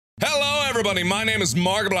everybody, my name is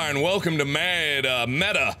Markiplier and welcome to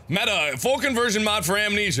Meta, full conversion mod for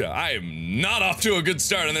Amnesia. I am not off to a good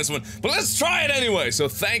start on this one, but let's try it anyway. So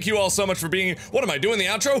thank you all so much for being here. What am I doing, the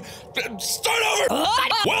outro? Start over!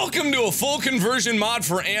 Welcome to a full conversion mod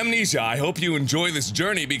for Amnesia. I hope you enjoy this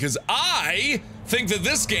journey because I think that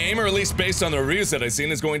this game, or at least based on the reviews that I've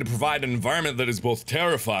seen, is going to provide an environment that is both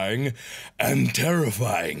terrifying and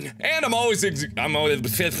terrifying. And I'm always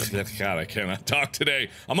God, I cannot talk today.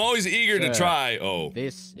 I'm always eager to try. Oh.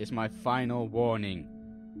 This is my final warning.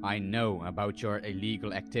 I know about your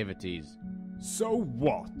illegal activities. So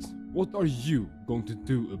what? What are you going to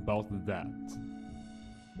do about that?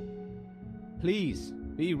 Please,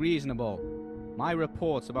 be reasonable. My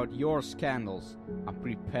reports about your scandals are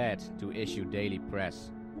prepared to issue daily press.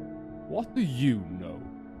 What do you know?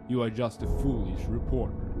 You are just a foolish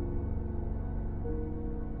reporter.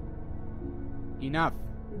 Enough.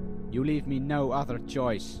 You leave me no other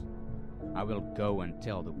choice. I will go and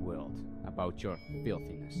tell the world about your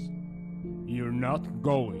filthiness. You're not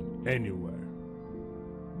going anywhere.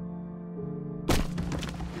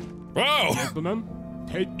 Oh! Gentlemen,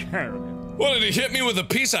 take care of him. What, did he hit me with a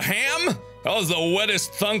piece of ham? That was the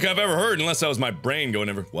wettest thunk I've ever heard, unless that was my brain going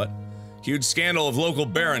ever. What? Huge scandal of local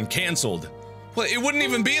baron canceled. Well, it wouldn't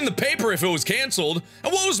even be in the paper if it was canceled.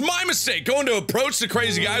 And what was my mistake? Going to approach the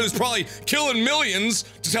crazy guy who's probably killing millions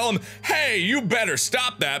to tell him, hey, you better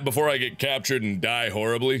stop that before I get captured and die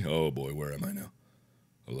horribly. Oh boy, where am I now?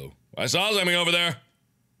 Hello. I saw something over there.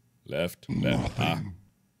 Left.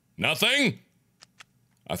 Nothing?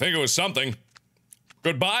 I think it was something.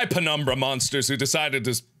 Goodbye, penumbra monsters who decided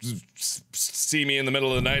to see me in the middle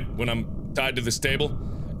of the night when I'm tied to this table.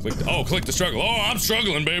 Click the struggle. Oh, I'm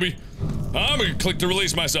struggling, baby. I'm gonna click to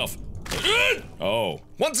release myself. Oh.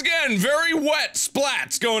 Once again, very wet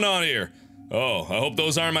splats going on here. Oh, I hope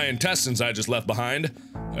those aren't my intestines I just left behind.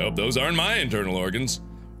 I hope those aren't my internal organs.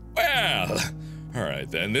 Well, alright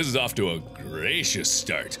then, this is off to a gracious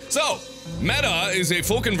start. So, Meta is a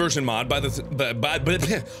full conversion mod by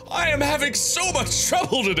the I am having so much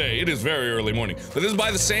trouble today. It is very early morning. But this is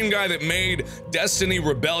by the same guy that made Destiny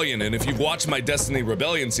Rebellion, and if you've watched my Destiny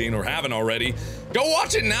Rebellion scene or haven't already, go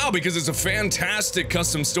watch it now because it's a fantastic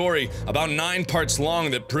custom story about 9 parts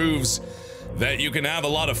long that proves that you can have a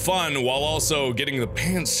lot of fun while also getting the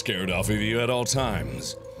pants scared off of you at all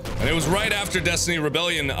times. And it was right after Destiny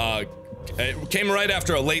Rebellion, it came right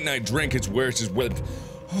after a late night drink. It's where it's just with.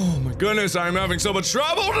 Oh my goodness, I'm having so much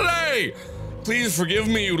trouble today! Please forgive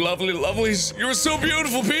me, you lovely lovelies. You're so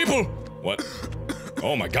beautiful people! What?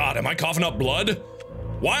 Oh my god, am I coughing up blood?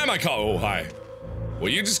 Why am I oh, hi. Well,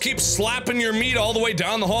 you just keep slapping your meat all the way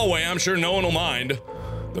down the hallway. I'm sure no one will mind.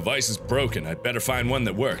 The device is broken. I'd better find one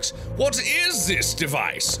that works. What is this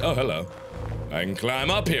device? Oh, hello. I can climb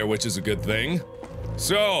up here, which is a good thing.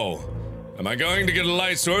 So, am I going to get a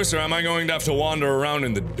light source, or am I going to have to wander around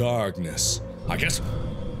in the darkness? I guess.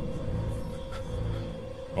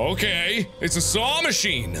 Okay, it's a saw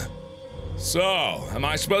machine. So, am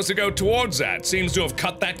I supposed to go towards that? Seems to have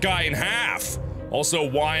cut that guy in half. Also,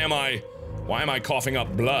 why am I coughing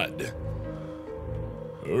up blood?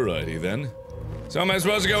 Alrighty then. So am I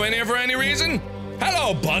supposed to go in here for any reason?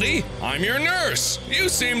 Hello, buddy. I'm your nurse. You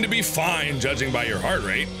seem to be fine, judging by your heart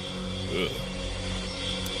rate. Ugh.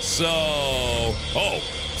 So, oh,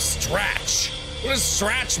 stratch. What does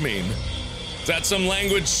stratch mean? Is that some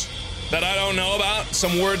language that I don't know about?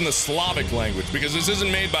 Some word in the Slavic language, because this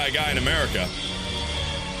isn't made by a guy in America.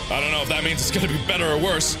 I don't know if that means it's gonna be better or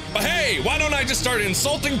worse, but hey, why don't I just start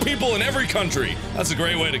insulting people in every country? That's a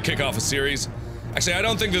great way to kick off a series. Actually, I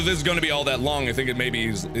don't think that this is gonna be all that long. I think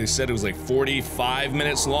they said it was like 45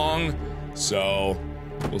 minutes long, so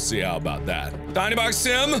we'll see how about that. Tiny Box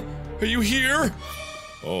Sim, are you here?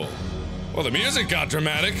 Oh, well, the music got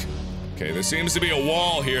dramatic. Okay, there seems to be a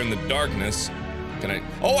wall here in the darkness. Can I?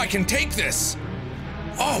 Oh, I can take this.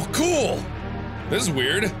 Oh, cool. This is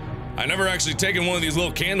weird. I never actually taken one of these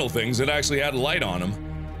little candle things that actually had a light on them.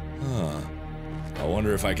 Huh. I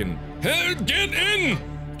wonder if I can. Hey, get in!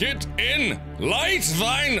 Get in! Light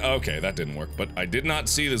thine! Okay, that didn't work, but I did not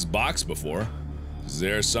see this box before. Is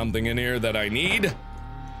there something in here that I need?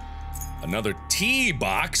 Another T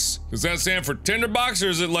box? Does that stand for tinderbox, or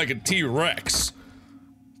is it like a T-Rex?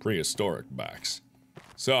 Prehistoric box.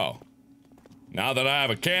 So, now that I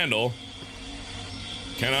have a candle,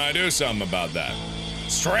 can I do something about that?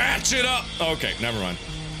 Stretch it up! Okay, never mind.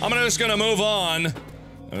 I'm just gonna move on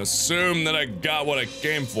and assume that I got what I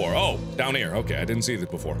came for. Oh, down here. Okay, I didn't see this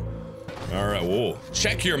before. Alright, whoa.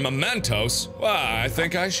 Check your mementos. Well, I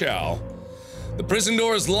think I shall. The prison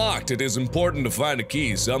door is locked. It is important to find a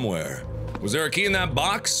key somewhere. Was there a key in that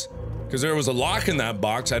box? Because there was a lock in that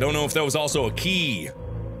box. I don't know if there was also a key.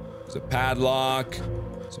 There's a padlock.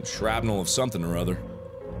 Some shrapnel of something or other.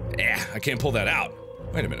 Yeah, I can't pull that out.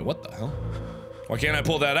 Wait a minute, what the hell? Why can't I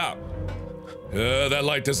pull that out? That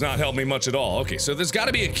light does not help me much at all. Okay, so there's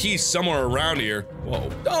gotta be a key somewhere around here. Whoa,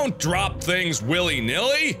 don't drop things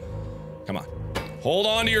willy-nilly! Come on. Hold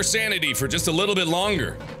on to your sanity for just a little bit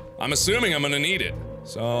longer. I'm assuming I'm gonna need it.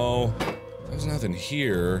 So, there's nothing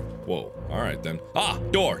here. Whoa, alright then. Ah,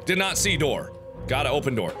 door. Did not see door. Gotta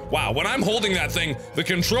open door. Wow, when I'm holding that thing, the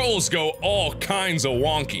controls go all kinds of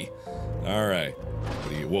wonky. Alright. What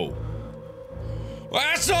do you, whoa. Well,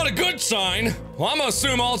 that's not a good sign. Well, I'm gonna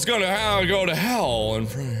assume all's gonna go to hell in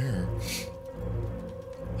front of here.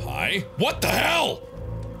 Hi? What the hell?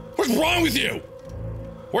 What's wrong with you?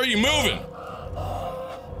 Where are you moving?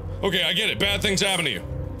 Okay, I get it. Bad things happen to you.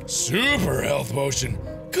 Super health potion.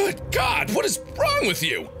 Good God, what is wrong with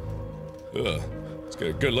you? Ugh. Let's get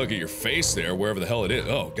a good look at your face there, wherever the hell it is.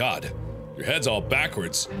 Oh, God. Your head's all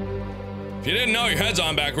backwards. If you didn't know, your head's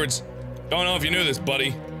on backwards. Don't know if you knew this,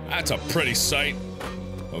 buddy. That's a pretty sight.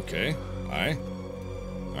 Okay. Alright.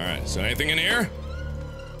 Alright, so anything in here?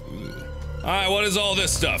 Alright, what is all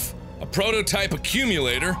this stuff? A prototype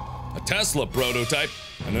accumulator, a Tesla prototype,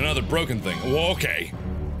 and another broken thing. Whoa, okay.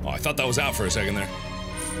 Oh, I thought that was out for a second there.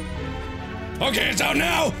 Okay, it's out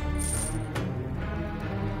now!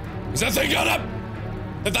 Is that thing got up?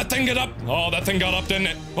 Did that thing get up? Oh, that thing got up, didn't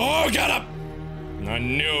it? Oh, it got up! I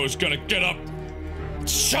knew it was gonna get up.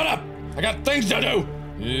 Shut up! I got things to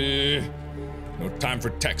do! No time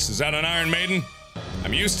for text. Is that an Iron Maiden?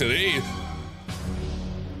 I'm used to these.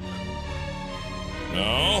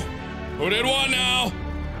 No? Who did what now?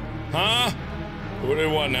 Huh? Who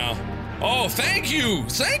did what now? Oh, thank you!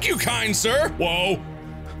 Thank you, kind sir! Whoa!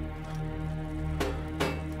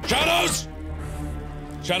 Shadows!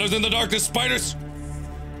 Shadows in the darkness, spiders!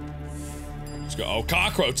 Let's go. Oh,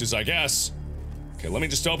 cockroaches, I guess. Okay, let me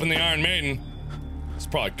just open the Iron Maiden. It's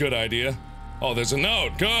probably a good idea. Oh, there's a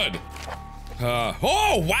note. Good.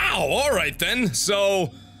 Oh, wow! Alright then.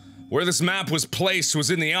 So, where this map was placed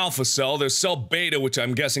was in the Alpha cell. There's cell Beta, which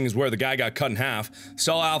I'm guessing is where the guy got cut in half.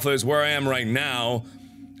 Cell Alpha is where I am right now.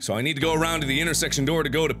 So I need to go around to the intersection door to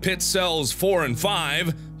go to pit cells 4 and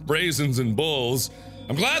 5. Brazens and bulls.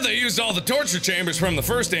 I'm glad they used all the torture chambers from the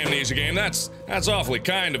first Amnesia game. That's awfully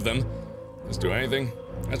kind of them. Let's do anything.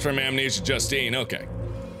 That's from Amnesia Justine. Okay.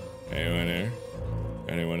 Anyone here?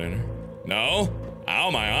 Anyone in here? No?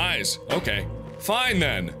 Ow, my eyes. Okay. Fine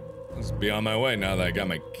then. Let's be on my way now that I got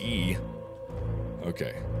my key.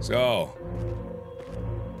 Okay. So.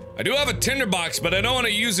 I do have a tinderbox, but I don't want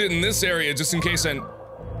to use it in this area just in case I...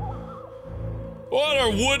 What are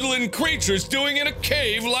woodland creatures doing in a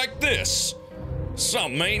cave like this?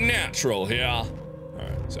 Something ain't natural here.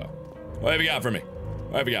 Alright, so. What have you got for me?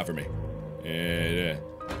 What have you got for me?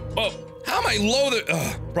 Oh, how am I low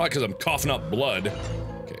the- probably because I'm coughing up blood.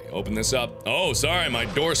 Okay, open this up. Oh, sorry, my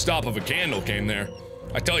doorstop of a candle came there.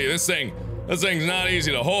 I tell you, this thing's not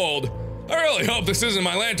easy to hold. I really hope this isn't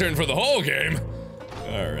my lantern for the whole game.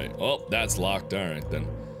 Alright, well, that's locked. Alright then.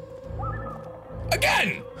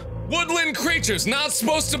 Again! Woodland creatures not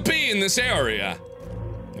supposed to be in this area.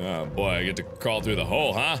 Oh boy, I get to crawl through the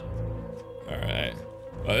hole, huh? Alright.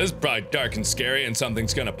 Well, this is probably dark and scary and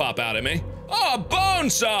something's gonna pop out at me. Oh, a bone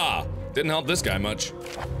saw! Didn't help this guy much.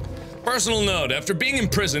 Personal note, after being in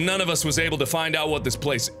prison, none of us was able to find out what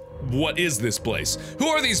is this place? Who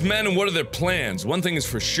are these men and what are their plans? One thing is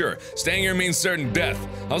for sure, staying here means certain death.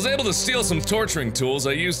 I was able to steal some torturing tools,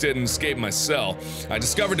 I used it and escaped my cell. I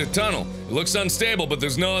discovered a tunnel. It looks unstable, but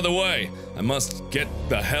there's no other way. I must get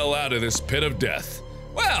the hell out of this pit of death.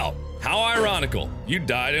 Well, how ironical. You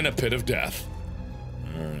died in a pit of death.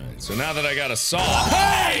 Alright, so now that I got a saw-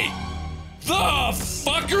 Hey! The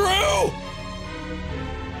fuckaroo!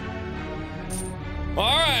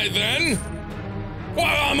 Alright then.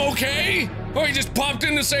 Well, I'm okay. Oh, he just popped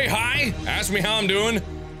in to say hi? Ask me how I'm doing.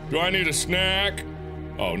 Do I need a snack?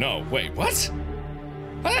 Oh no, wait, what?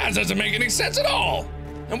 That doesn't make any sense at all.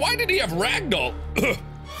 And why did he have ragdoll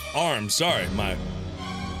arms? Sorry, my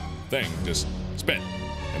thing just spit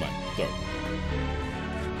in my throat.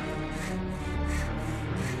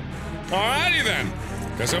 Alrighty then.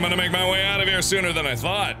 Guess I'm gonna make my way out of here sooner than I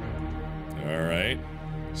thought. Alright.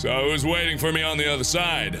 So who's waiting for me on the other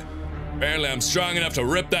side? Apparently I'm strong enough to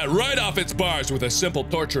rip that right off its bars with a simple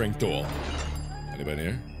torturing tool. Anybody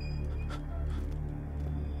here?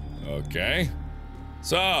 Okay.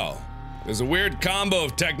 So, there's a weird combo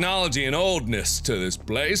of technology and oldness to this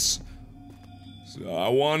place. So I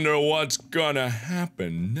wonder what's gonna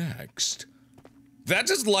happen next. Did that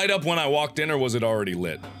just light up when I walked in or was it already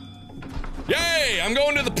lit? Yay! I'm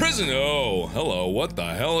going to the prison. Oh, hello. What the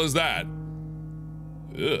hell is that?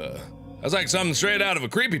 Ugh. That's like something straight out of a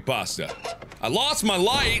creepypasta. I lost my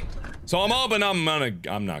light, so I'm hoping I'm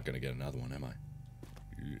not gonna get another one, am I?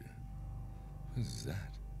 Ew. What is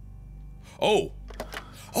that? Oh!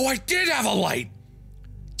 Oh, I did have a light!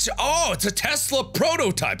 Oh, it's a Tesla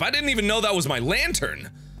prototype. I didn't even know that was my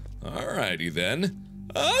lantern. Alrighty then.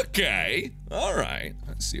 Okay. Alright.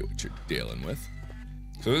 Let's see what you're dealing with.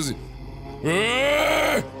 So this is...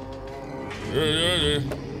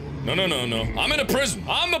 No, no, no, no. I'm in a prison.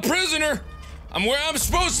 I'm a prisoner. I'm where I'm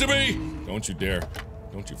supposed to be. Don't you dare.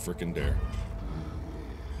 Don't you frickin' dare.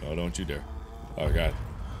 No, don't you dare. Oh, God.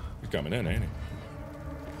 He's coming in, ain't he?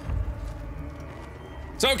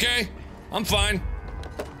 It's okay. I'm fine.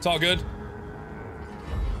 It's all good.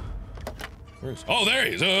 Where's... Oh, there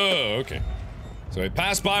he is. Oh, okay. So he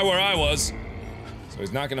passed by where I was. So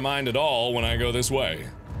he's not gonna mind at all when I go this way.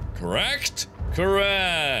 Correct?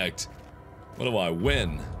 Correct. What do I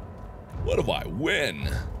win? What do I win?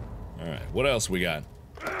 Alright, what else we got?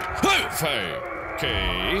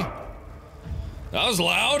 Okay. That was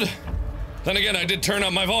loud. Then again, I did turn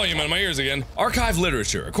up my volume on my ears again. Archive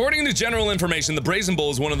literature. According to general information, the Brazen Bull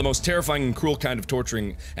is one of the most terrifying and cruel kind of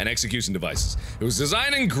torturing and execution devices. It was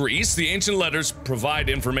designed in Greece. The ancient letters provide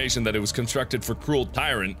information that it was constructed for cruel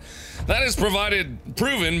tyrant. That is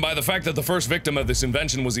proven by the fact that the first victim of this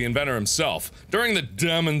invention was the inventor himself. During the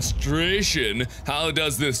demonstration, how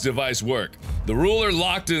does this device work? The ruler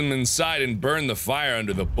locked him inside and burned the fire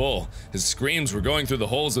under the bull. His screams were going through the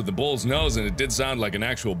holes of the bull's nose, and it did sound like an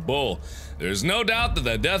actual bull. There's no doubt that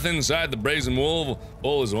the death inside the Brazen Bull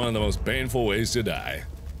is one of the most painful ways to die.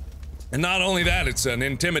 And not only that, it's an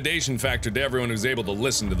intimidation factor to everyone who's able to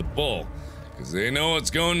listen to the bull. Because they know what's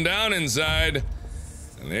going down inside,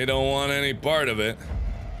 and they don't want any part of it.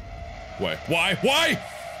 Why? Why? Why?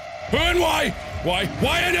 Who and why? Why?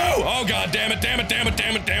 Why I know? Oh God, damn it, damn it, damn it,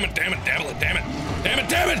 damn it, damn it, damn it, damn it, damn it, damn it,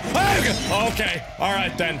 damn it! Oh, okay,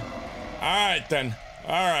 alright then. Alright then.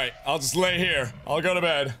 Alright, I'll just lay here. I'll go to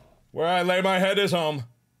bed. Where I lay my head is home.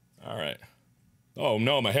 Alright. Oh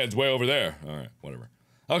no, my head's way over there. Alright, whatever.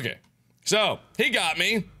 Okay. So, he got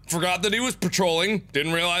me. Forgot that he was patrolling.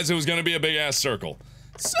 Didn't realize it was gonna be a big ass circle.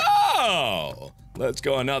 So, let's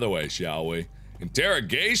go another way, shall we?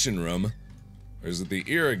 Interrogation room? Or is it the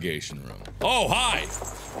irrigation room? Oh, hi!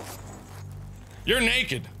 You're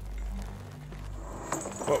naked.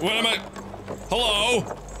 What am I? Hello?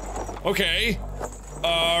 Okay.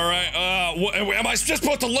 Alright, am I just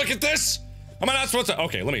supposed to look at this? Am I not supposed to?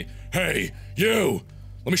 Okay, let me. Hey, you!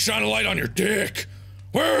 Let me shine a light on your dick!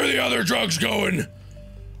 Where are the other drugs going?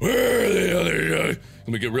 Where are the other. Let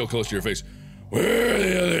me get real close to your face. Where are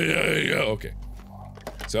the other. Okay.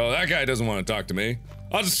 So that guy doesn't want to talk to me.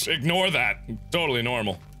 I'll just ignore that. Totally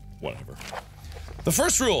normal. Whatever. The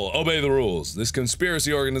first rule, obey the rules. This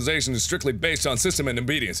conspiracy organization is strictly based on system and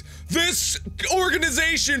obedience. This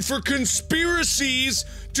organization for conspiracies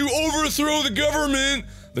to overthrow the government.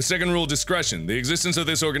 The second rule, discretion. The existence of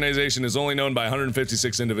this organization is only known by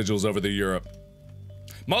 156 individuals over the Europe.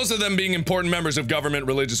 Most of them being important members of government,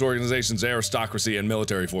 religious organizations, aristocracy, and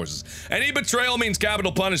military forces. Any betrayal means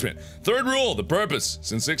capital punishment. Third rule, the purpose.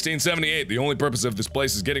 Since 1678, the only purpose of this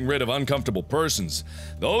place is getting rid of uncomfortable persons.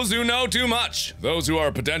 Those who know too much. Those who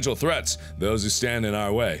are potential threats. Those who stand in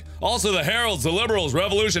our way. Also the heralds, the liberals,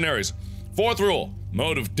 revolutionaries. Fourth rule,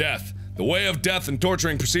 mode of death. The way of death and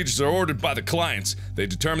torturing procedures are ordered by the clients. They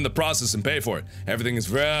determine the process and pay for it. Everything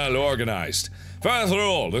is well organized. Fifth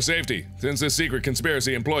rule, the safety. Since this secret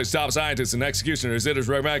conspiracy employs top scientists and executioners, it is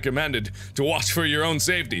recommended to watch for your own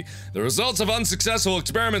safety. The results of unsuccessful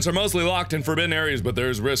experiments are mostly locked in forbidden areas, but there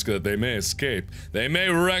is risk that they may escape. They may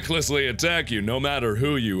recklessly attack you, no matter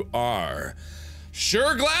who you are.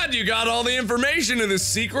 Sure glad you got all the information of this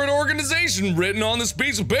secret organization written on this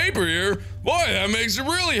piece of paper here. Boy, that makes it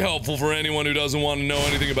really helpful for anyone who doesn't want to know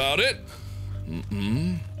anything about it.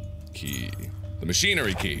 Key. The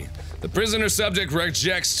machinery key. The prisoner subject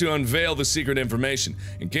rejects to unveil the secret information.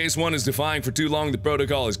 In case one is defying for too long, the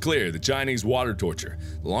protocol is clear, the Chinese water torture.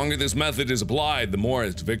 The longer this method is applied, the more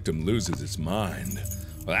its victim loses its mind.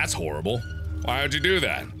 Well, that's horrible. Why would you do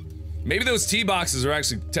that? Maybe those tea boxes are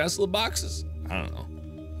actually Tesla boxes? I don't know.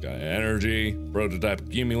 Got energy, prototype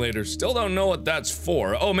accumulator, still don't know what that's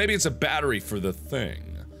for. Oh, maybe it's a battery for the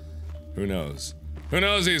thing. Who knows? Who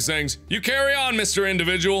knows these things? You carry on, Mr.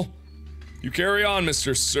 Individual. You carry on,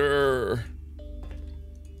 Mr. Sir.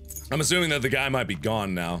 I'm assuming that the guy might be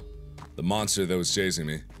gone now. The monster that was chasing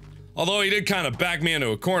me. Although he did kind of back me into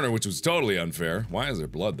a corner, which was totally unfair. Why is there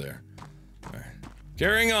blood there? Alright.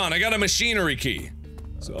 Carrying on, I got a machinery key.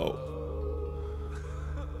 So.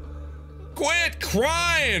 Quit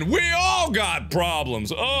crying! We all got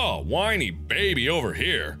problems! Oh, whiny baby over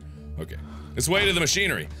here. Okay, let's way to the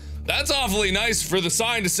machinery. That's awfully nice for the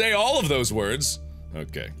sign to say all of those words.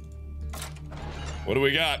 Okay. What do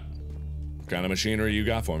we got? What kind of machinery you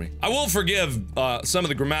got for me? I will forgive some of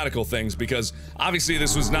the grammatical things because obviously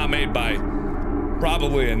this was not made by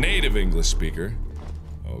probably a native English speaker.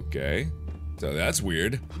 Okay. So that's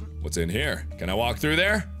weird. What's in here? Can I walk through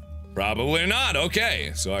there? Probably not.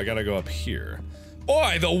 Okay, so I gotta go up here.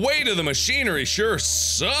 Boy, the weight of the machinery sure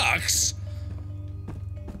sucks.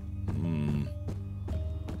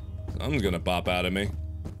 Something's gonna pop out of me.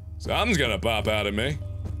 Something's gonna pop out of me.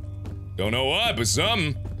 Don't know what, but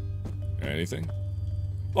something. Anything?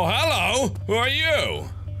 Oh, hello! Who are you?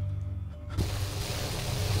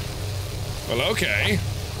 Well, okay.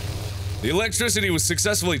 The electricity was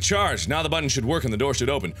successfully charged. Now the button should work and the door should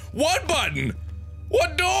open. What button?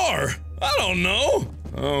 What door? I don't know.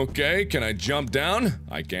 Okay, can I jump down?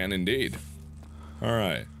 I can indeed.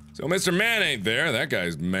 Alright. So Mr. Man ain't there. That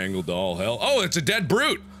guy's mangled to all hell. Oh, it's a dead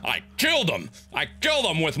brute! I killed him! I killed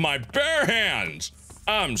him with my bare hands!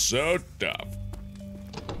 I'm so tough.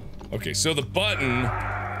 Okay, so the button...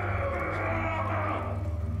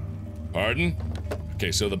 Pardon?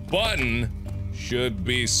 Okay, so the button should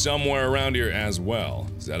be somewhere around here as well.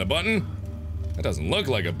 Is that a button? That doesn't look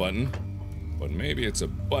like a button. But maybe it's a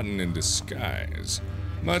button in disguise.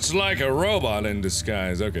 Much like a robot in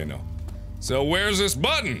disguise. Okay, no. So where's this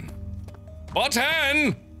button?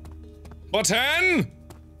 Button! Button!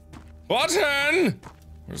 Button!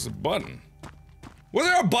 Where's the button? Was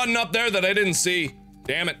there a button up there that I didn't see?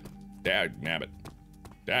 Damn it. Dag nabbit.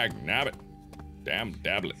 Dag nabbit. Damn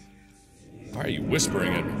dablet. Why are you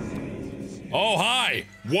whispering at me? Oh, hi!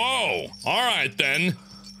 Whoa! Alright then.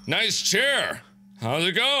 Nice chair. How's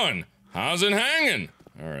it going? How's it hanging?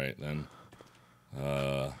 Alright then.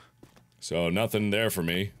 So nothing there for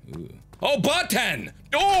me. Ooh. Oh, button!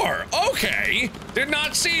 Door! Okay! Did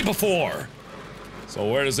not see before!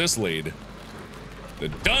 So where does this lead? The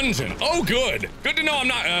dungeon! Oh, good! Good to know I'm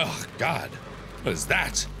not- oh, God. What is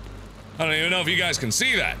that? I don't even know if you guys can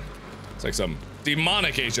see that. It's like some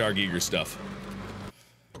demonic H.R. Giger stuff.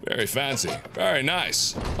 Very fancy. Very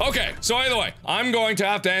nice. Okay, so either way, I'm going to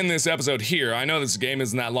have to end this episode here. I know this game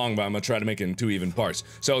isn't that long, but I'm gonna try to make it in 2 even parts.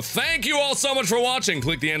 So thank you all so much for watching.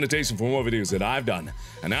 Click the annotation for more videos that I've done.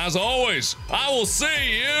 And as always, I will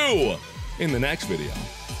see you in the next video.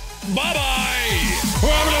 Bye-bye!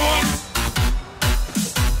 Whoever the one!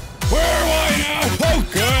 Where am I now?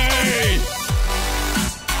 Okay!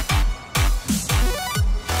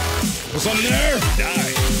 Was something there?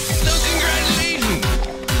 Die. No, congratulations!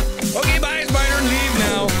 Okay, bye, spider, leave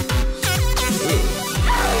now.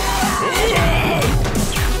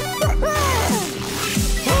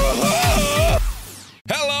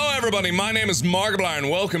 Hello, everybody. My name is Markiplier, and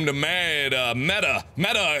welcome to Meta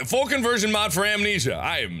full conversion mod for Amnesia.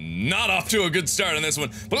 I am not off to a good start on this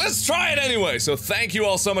one, but let's try it anyway. So thank you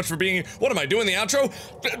all so much for being here. What am I doing? The outro?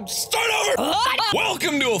 Start over.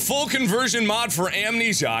 Welcome to a full conversion mod for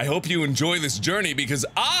Amnesia. I hope you enjoy this journey because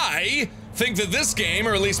I think that this game,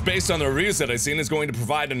 or at least based on the reviews that I've seen, is going to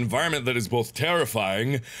provide an environment that is both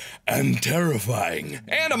terrifying and terrifying.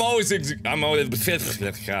 And I'm always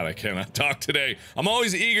God, I cannot talk today. I'm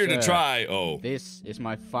always eager to try. Oh. This is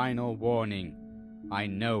my final warning. I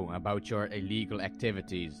know about your illegal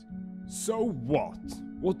activities. So what?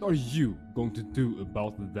 What are you going to do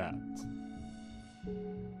about that?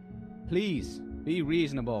 Please, be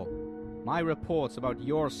reasonable. My reports about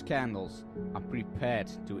your scandals are prepared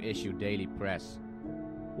to issue daily press.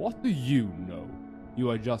 What do you know?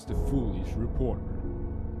 You are just a foolish reporter.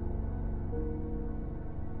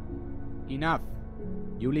 Enough.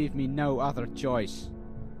 You leave me no other choice.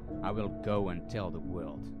 I will go and tell the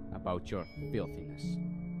world about your filthiness.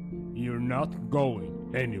 You're not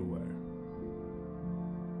going anywhere.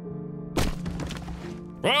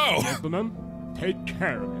 Oh! Gentlemen, take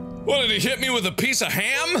care of him. What, did he hit me with a piece of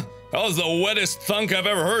ham? That was the wettest thunk I've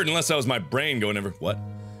ever heard, unless that was my brain going ever. What?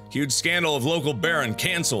 Huge scandal of local baron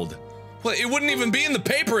canceled. Well, it wouldn't even be in the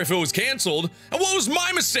paper if it was canceled. And what was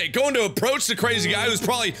my mistake? Going to approach the crazy guy who's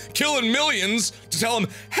probably killing millions to tell him,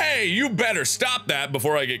 hey, you better stop that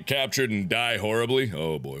before I get captured and die horribly.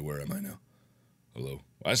 Oh boy, where am I now? Hello.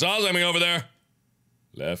 I saw something over there.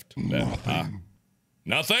 Left, left,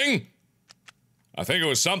 nothing? I think it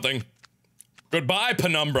was something. Goodbye,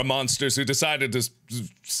 penumbra monsters who decided to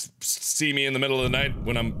see me in the middle of the night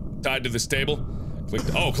when I'm tied to this table.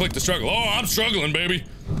 Click the struggle. Oh, I'm struggling, baby.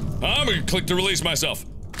 I'm gonna click to release myself.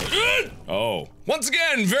 Oh. Once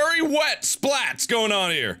again, very wet splats going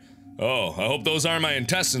on here. Oh, I hope those aren't my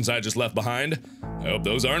intestines I just left behind. I hope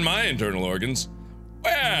those aren't my internal organs.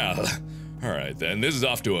 Well, alright then, this is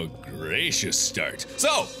off to a gracious start.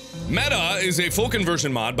 So, Meta is a full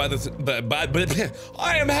conversion mod by the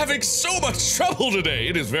I am having so much trouble today.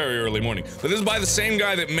 It is very early morning. But this is by the same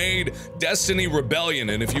guy that made Destiny Rebellion,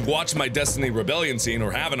 and if you've watched my Destiny Rebellion scene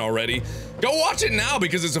or haven't already, go watch it now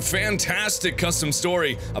because it's a fantastic custom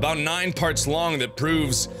story about 9 parts long that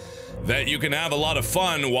proves that you can have a lot of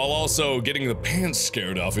fun while also getting the pants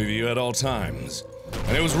scared off of you at all times.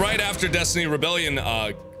 And it was right after Destiny Rebellion,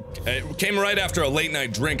 it came right after a late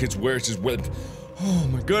night drink. It's where it's just with, oh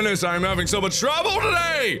my goodness, I'm having so much trouble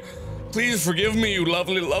today! Please forgive me, you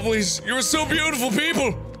lovely lovelies. You're so beautiful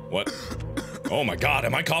people! What? Oh my god,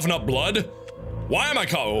 am I coughing up blood? Why am I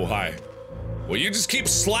oh, hi. Well, you just keep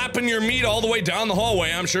slapping your meat all the way down the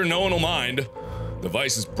hallway. I'm sure no one will mind. The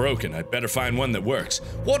device is broken. I'd better find one that works.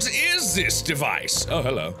 What is this device? Oh,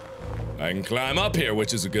 hello. I can climb up here,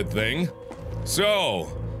 which is a good thing. So,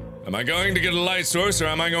 am I going to get a light source, or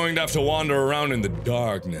am I going to have to wander around in the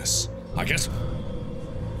darkness? I guess...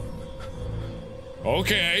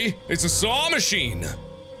 Okay, it's a saw machine.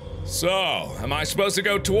 So, am I supposed to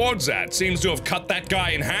go towards that? Seems to have cut that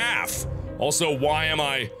guy in half. Also, why am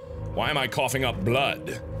I coughing up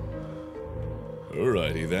blood?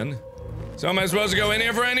 Alrighty then. So am I supposed to go in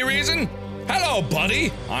here for any reason? Hello,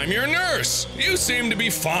 buddy! I'm your nurse! You seem to be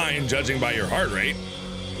fine, judging by your heart rate.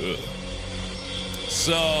 Ugh.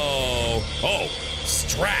 So... Oh,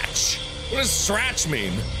 stratch. What does stratch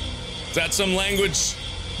mean? Is that some language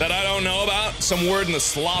that I don't know about? Some word in the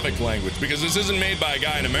Slavic language, because this isn't made by a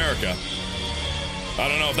guy in America. I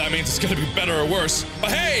don't know if that means it's gonna be better or worse,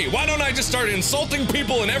 but hey, why don't I just start insulting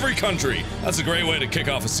people in every country? That's a great way to kick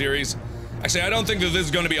off a series. Actually, I don't think that this is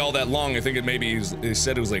going to be all that long. I think it maybe, they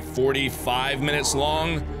said it was like 45 minutes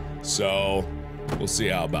long. So, we'll see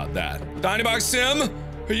how about that. Tinybox Sim,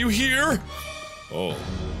 are you here? Oh,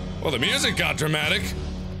 well, the music got dramatic.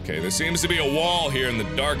 Okay, there seems to be a wall here in the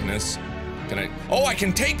darkness. Can I, oh, I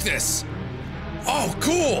can take this. Oh,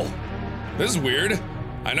 cool. This is weird.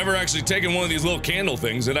 I never actually taken one of these little candle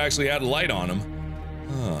things that actually had a light on them.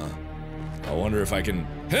 Huh. I wonder if I can,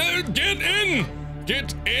 get in.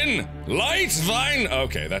 Get in! Light thine!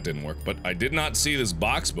 Okay, that didn't work, but I did not see this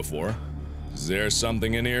box before. Is there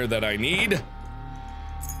something in here that I need?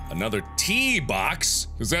 Another T box?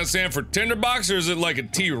 Does that stand for tinderbox, or is it like a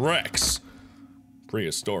T-Rex?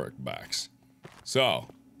 Prehistoric box. So,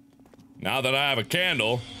 now that I have a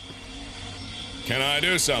candle, can I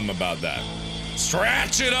do something about that?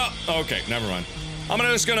 Stretch it up! Okay, never mind. I'm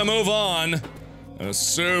just gonna move on and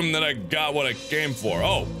assume that I got what I came for.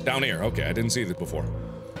 Oh, down here. Okay, I didn't see this before.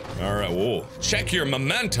 Alright, whoa. Check your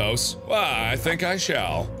mementos. Well, I think I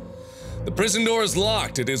shall. The prison door is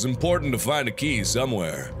locked. It is important to find a key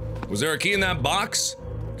somewhere. Was there a key in that box?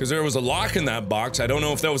 Because there was a lock in that box. I don't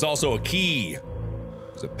know if there was also a key.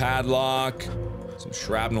 There's a padlock. Some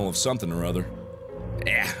shrapnel of something or other.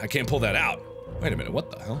 Yeah, I can't pull that out. Wait a minute,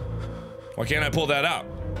 what the hell? Why can't I pull that out?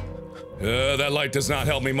 That light does not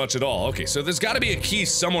help me much at all. Okay, so there's gotta be a key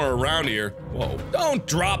somewhere around here. Whoa, don't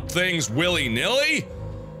drop things willy-nilly!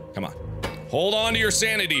 Come on. Hold on to your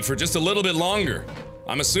sanity for just a little bit longer.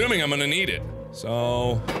 I'm assuming I'm gonna need it.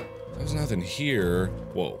 So, there's nothing here.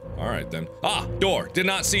 Whoa, alright then. Ah, door. Did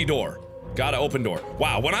not see door. Gotta open door.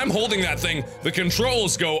 Wow, when I'm holding that thing, the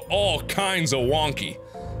controls go all kinds of wonky.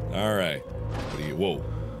 Alright. What do you, whoa.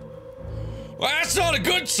 Well, that's not a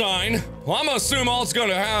good sign. Well, I'm gonna assume all's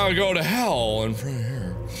gonna go to hell in front of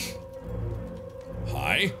here.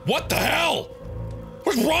 Hi? What the hell?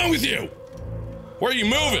 What's wrong with you? Where are you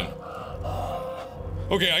moving?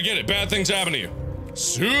 Okay, I get it. Bad things happen to you.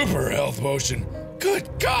 Super health potion. Good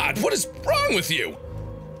God, what is wrong with you?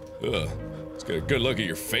 Ugh. Let's get a good look at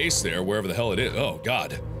your face there, wherever the hell it is. Oh,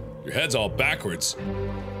 God. Your head's all backwards.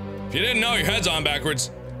 If you didn't know your head's on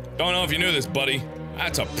backwards, don't know if you knew this, buddy.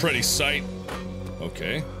 That's a pretty sight.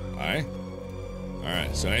 Okay, alright.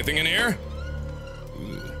 Alright, so anything in here?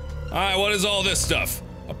 Alright, what is all this stuff?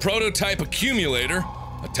 A prototype accumulator,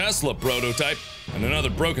 a Tesla prototype, and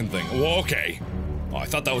another broken thing. Whoa, okay. Oh, I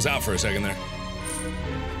thought that was out for a second there.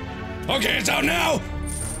 Okay, it's out now!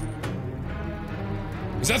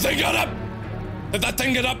 Is that thing got up? Did that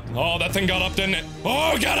thing get up? Oh, that thing got up, didn't it?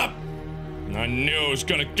 Oh, it got up! I knew it was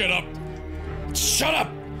gonna get up. Shut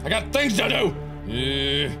up! I got things to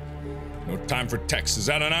do! No time for text. Is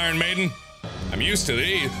that an Iron Maiden? I'm used to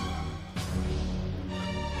these.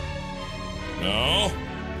 No?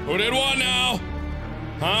 Who did what now?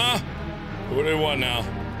 Huh? Who did what now?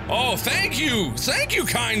 Oh, thank you! Thank you,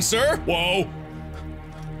 kind sir! Whoa!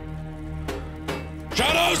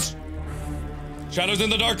 Shadows! Shadows in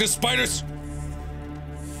the darkness, spiders!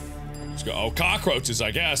 Let's go. Oh, cockroaches,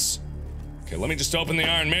 I guess. Okay, let me just open the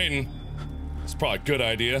Iron Maiden. It's probably a good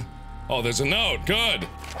idea. Oh, there's a note. Good.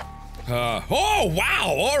 Oh,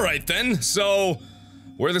 wow! Alright then. So,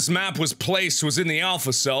 where this map was placed was in the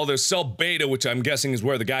Alpha cell. There's cell Beta, which I'm guessing is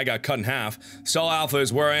where the guy got cut in half. Cell Alpha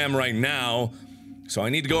is where I am right now. So I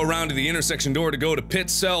need to go around to the intersection door to go to pit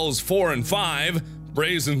cells 4 and 5.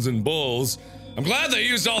 Brazens and bulls. I'm glad they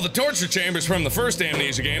used all the torture chambers from the first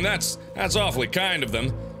Amnesia game. That's awfully kind of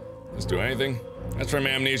them. Let's do anything. That's from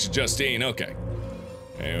Amnesia Justine. Okay.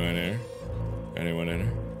 Anyone here? Anyone in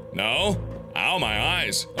here? No? Ow, my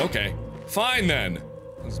eyes. Okay. Fine then.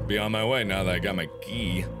 Let's be on my way now that I got my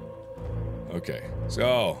key. Okay.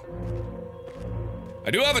 So.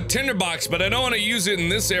 I do have a tinderbox, but I don't want to use it in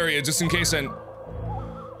this area just in case I...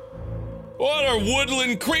 What are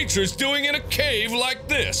woodland creatures doing in a cave like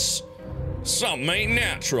this? Something ain't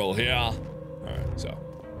natural here. Alright, so.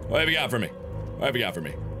 What have you got for me? What have you got for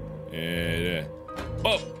me?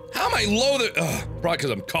 Oh, how am I low the- probably because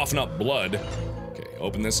I'm coughing up blood. Okay,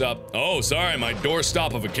 open this up. Oh, sorry, my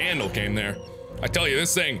doorstop of a candle came there. I tell you,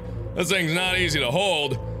 this thing's not easy to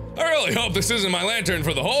hold. I really hope this isn't my lantern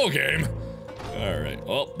for the whole game. Alright,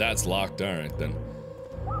 well, that's locked. Alright then.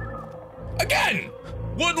 Again!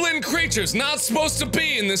 Woodland creatures not supposed to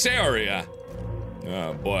be in this area.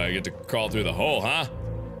 Oh boy, I get to crawl through the hole, huh?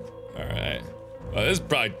 Alright. Well, this is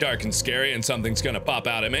probably dark and scary and something's gonna pop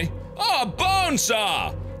out at me. Oh, a bone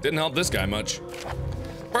saw! Didn't help this guy much.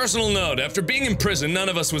 Personal note, after being in prison, none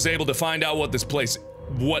of us was able to find out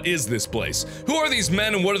what is this place? Who are these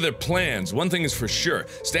men and what are their plans? One thing is for sure,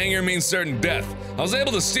 staying here means certain death. I was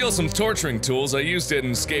able to steal some torturing tools, I used it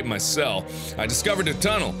and escaped my cell. I discovered a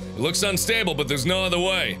tunnel. It looks unstable, but there's no other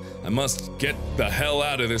way. I must get the hell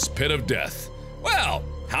out of this pit of death. Well,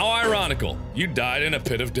 how ironical. You died in a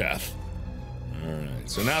pit of death. Alright,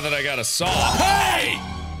 so now that I got a saw- Hey!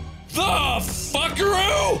 The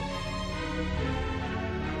fuckaroo!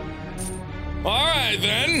 Alright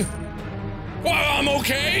then. Well, I'm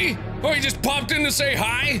okay. Oh, he just popped in to say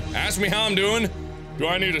hi? Ask me how I'm doing. Do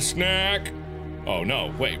I need a snack? Oh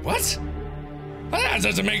no, wait, what? That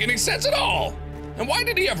doesn't make any sense at all. And why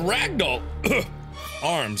did he have ragdoll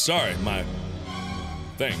arms? Sorry, my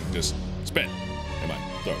thing just spit in my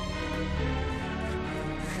throat.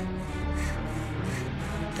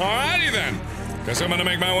 Alrighty then. Guess I'm gonna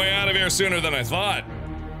make my way out of here sooner than I thought.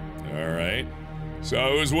 Alright.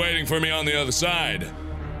 So who's waiting for me on the other side?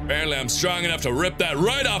 Apparently I'm strong enough to rip that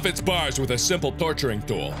right off its bars with a simple torturing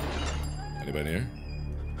tool. Anybody here?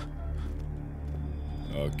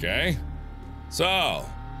 Okay. So,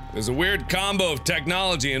 there's a weird combo of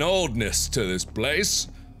technology and oldness to this place.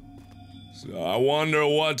 So I wonder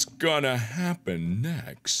what's gonna happen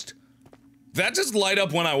next. Did that just light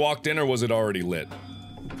up when I walked in or was it already lit?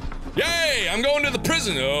 Yay! I'm going to the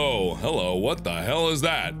prison! Oh, hello, what the hell is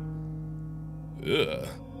that? Ugh.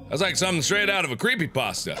 That's like something straight out of a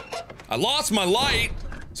creepypasta. I lost my light,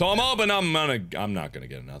 so I'm hoping I'm not gonna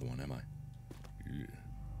get another one, am I? Ugh.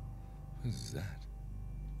 What is that?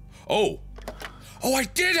 Oh! Oh, I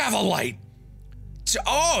did have a light!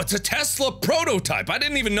 Oh, it's a Tesla prototype. I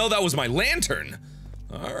didn't even know that was my lantern.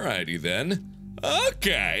 Alrighty then.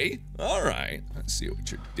 Okay. Alright. Let's see what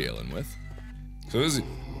you're dealing with. So this is...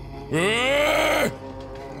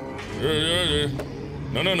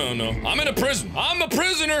 No, no, no, no. I'm in a prison. I'm a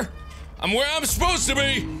prisoner! I'm where I'm supposed to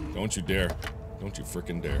be! Don't you dare. Don't you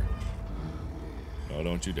frickin' dare. No,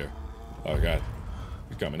 don't you dare. Oh, God.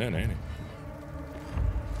 He's coming in, ain't he?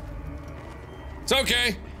 It's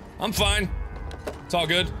okay. I'm fine. It's all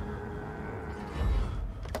good.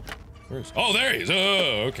 Where's... Oh, there he is!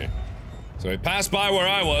 Oh, okay. So he passed by where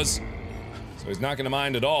I was. So he's not gonna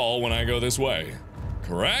mind at all when I go this way.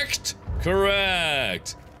 Correct?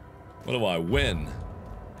 Correct! What do I win?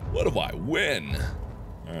 What do I win?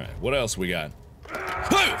 Alright, what else we got?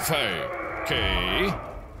 Okay.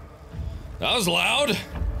 That was loud.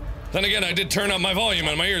 Then again, I did turn up my volume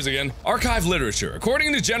on my ears again. Archive literature.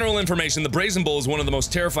 According to general information, the Brazen Bull is one of the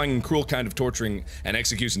most terrifying and cruel kind of torturing and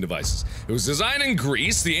execution devices. It was designed in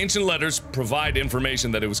Greece. The ancient letters provide information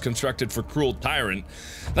that it was constructed for cruel tyrant.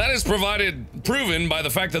 That is proven by the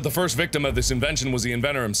fact that the first victim of this invention was the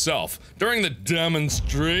inventor himself. During the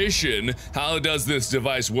demonstration, how does this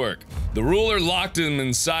device work? The ruler locked him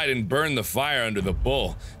inside and burned the fire under the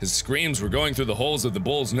bull. His screams were going through the holes of the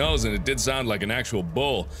bull's nose and it did sound like an actual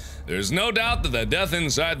bull. There's no doubt that the death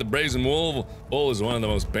inside the Brazen Bull is one of the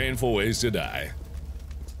most painful ways to die.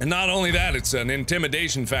 And not only that, it's an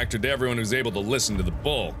intimidation factor to everyone who's able to listen to the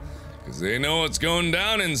bull. Because they know what's going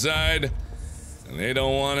down inside, and they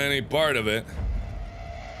don't want any part of it.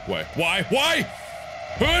 Why? Why? Why?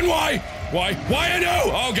 And why? Why I know?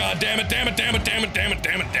 Oh god, damn it, damn it, damn it, damn it, damn it,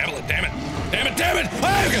 damn it, damn it, damn it, damn it, damn it!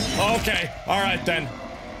 Oh, okay, alright then.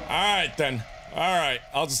 Alright then. Alright,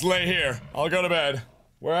 I'll just lay here. I'll go to bed.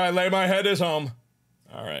 Where I lay my head is home.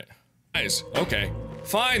 Alright. Nice, okay.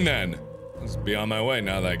 Fine then. Let's be on my way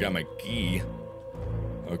now that I got my key.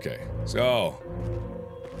 Okay, so.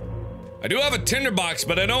 I do have a tinderbox,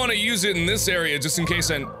 but I don't want to use it in this area just in case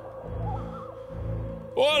I.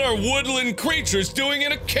 What are woodland creatures doing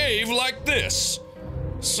in a cave like this?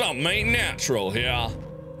 Something ain't natural here.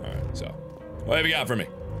 Alright, so. What have you got for me?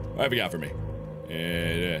 What have you got for me?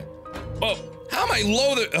 Yeah. Oh, how am I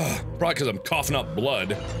low the- probably because I'm coughing up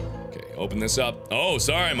blood. Okay, open this up. Oh,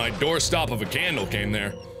 sorry, my doorstop of a candle came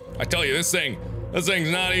there. I tell you, this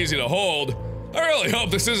thing's not easy to hold. I really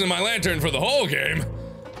hope this isn't my lantern for the whole game.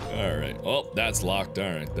 Alright, well, that's locked.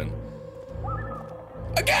 Alright then.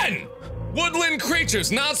 Again! Woodland creatures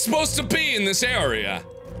not supposed to be in this area.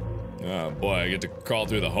 Oh boy, I get to crawl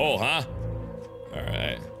through the hole, huh?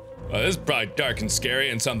 Alright. Well, this is probably dark and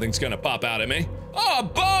scary and something's gonna pop out at me. Oh, a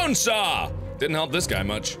bone saw! Didn't help this guy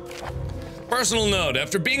much. Personal note,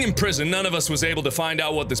 after being in prison, none of us was able to find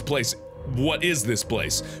out what is this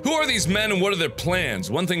place? Who are these men and what are their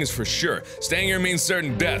plans? One thing is for sure, staying here means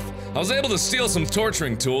certain death. I was able to steal some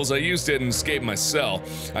torturing tools, I used it and escaped my cell.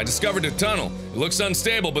 I discovered a tunnel. It looks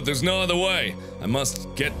unstable, but there's no other way. I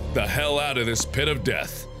must get the hell out of this pit of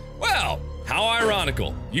death. Well, how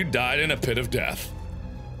ironical. You died in a pit of death.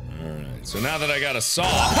 Alright, so now that I got a saw.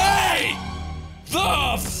 Hey! The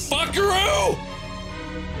fuckaroo!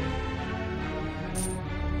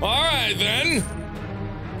 Alright then.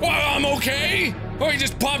 Well, I'm okay. Oh, he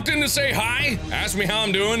just popped in to say hi? Ask me how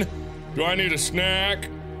I'm doing? Do I need a snack?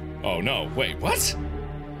 Oh no, wait, what?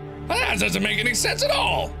 That doesn't make any sense at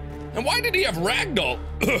all. And why did he have ragdoll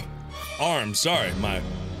arms? Sorry, my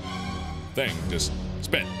thing just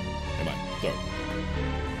spit in my throat.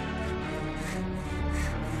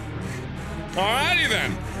 Alrighty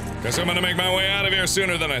then. Guess I'm gonna make my way out of here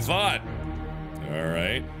sooner than I thought.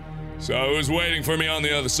 Alright. So who's waiting for me on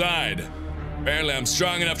the other side? Apparently I'm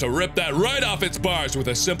strong enough to rip that right off its bars with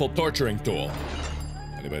a simple torturing tool.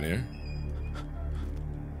 Anybody here?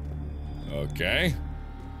 Okay.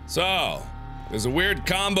 So, there's a weird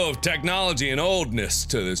combo of technology and oldness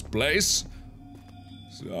to this place.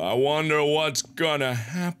 So I wonder what's gonna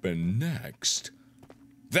happen next.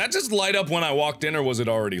 Did that just light up when I walked in or was it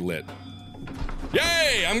already lit?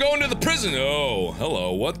 Yay! I'm going to the prison! Oh,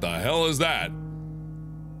 hello, what the hell is that?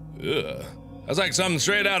 Ugh. That's like something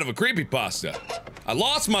straight out of a creepypasta. I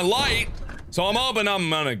lost my light, so I'm hoping I'm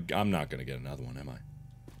not gonna get another one, am I?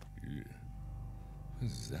 Yeah.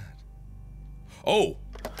 What is that? Oh!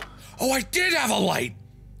 Oh, I did have a light!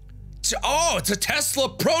 Oh, it's a Tesla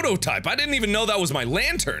prototype. I didn't even know that was my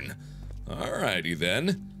lantern. Alrighty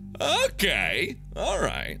then. Okay.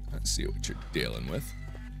 Alright. Let's see what you're dealing with.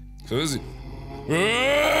 So this is...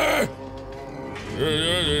 No.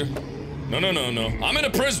 I'm in a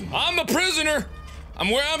prison. I'm a prisoner. I'm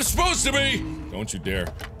where I'm supposed to be. Don't you dare.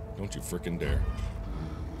 Don't you frickin' dare.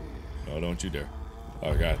 No, don't you dare.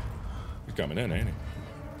 Oh god. He's coming in, ain't he?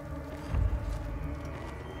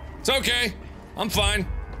 It's okay. I'm fine.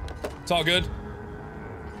 It's all good.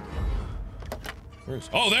 Where's...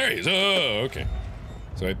 Oh, there he is. Oh, okay.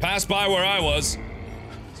 So he passed by where I was.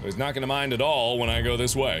 So he's not gonna mind at all when I go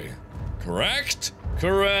this way. Correct?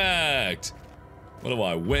 Correct. What do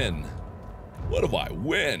I win? What do I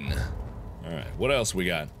win? Alright, what else we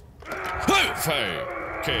got?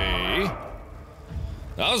 Okay.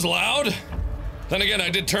 That was loud. Then again, I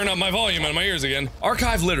did turn up my volume on my ears again.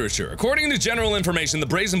 Archive literature. According to general information, the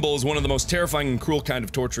Brazen Bull is one of the most terrifying and cruel kind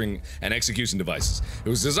of torturing and execution devices. It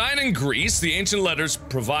was designed in Greece. The ancient letters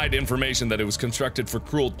provide information that it was constructed for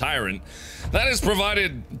cruel tyrant. That is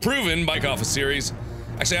proven by Office series.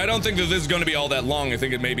 Actually, I don't think that this is going to be all that long. I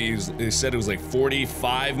think it maybe, they said it was like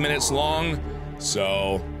 45 minutes long.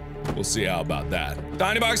 So, we'll see how about that.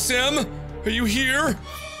 Tiny Box Sim, are you here?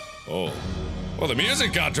 Oh. Well, the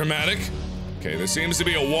music got dramatic. Okay, there seems to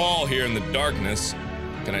be a wall here in the darkness.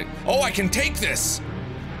 Can I? Oh, I can take this!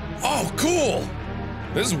 Oh, cool!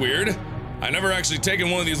 This is weird. I've never actually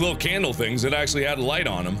taken one of these little candle things that actually had a light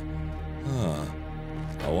on them.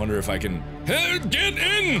 Huh. I wonder if I can... Hey, get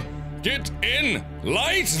in! Get in!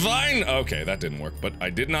 Light thine! Okay, that didn't work, but I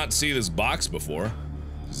did not see this box before.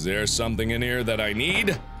 Is there something in here that I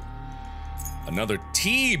need? Another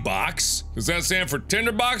T box? Does that stand for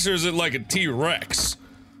tinderbox or is it like a T-Rex?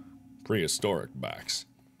 Prehistoric box.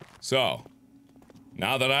 So,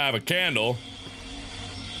 now that I have a candle,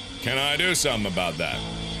 can I do something about that?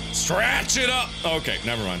 Scratch it up! Okay,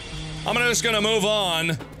 never mind. I'm just gonna move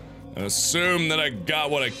on and assume that I got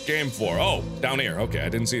what I came for. Oh, down here. Okay, I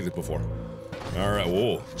didn't see this before. Alright,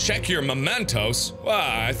 whoa. Check your mementos. Well,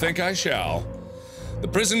 I think I shall. The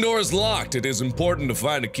prison door is locked. It is important to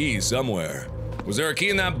find a key somewhere. Was there a key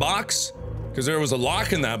in that box? Because there was a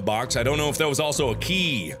lock in that box. I don't know if there was also a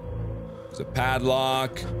key. There's a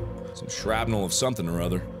padlock. Some shrapnel of something or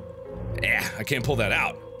other. Yeah, I can't pull that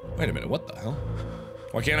out. Wait a minute, what the hell?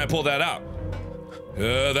 Why can't I pull that out?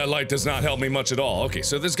 That light does not help me much at all. Okay,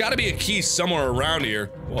 so there's gotta be a key somewhere around here.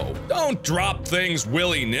 Whoa, don't drop things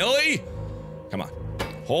willy-nilly! Come on.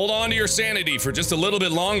 Hold on to your sanity for just a little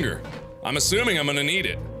bit longer. I'm assuming I'm gonna need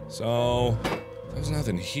it. So, there's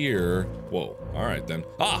nothing here. Whoa, alright then.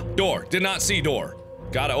 Ah, door. Did not see door.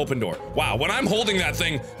 Gotta open door. Wow, when I'm holding that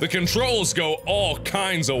thing, the controls go all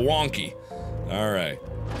kinds of wonky. Alright.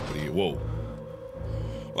 What are you? Whoa.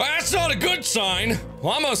 Well, that's not a good sign.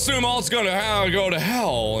 Well, I'm gonna assume all's gonna go to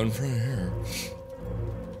hell in front of here.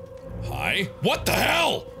 Hi? What the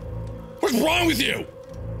hell? What's wrong with you?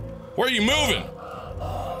 Where are you moving?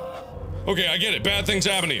 Okay, I get it. Bad things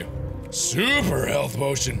happen to you. Super health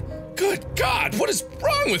potion. Good God, what is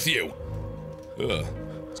wrong with you? Ugh.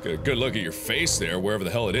 Let's get a good look at your face there, wherever the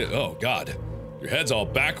hell it is. Oh, God. Your head's all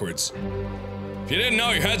backwards. If you didn't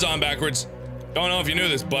know your head's on backwards, don't know if you knew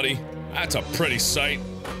this, buddy. That's a pretty sight.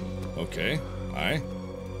 Okay. Hi.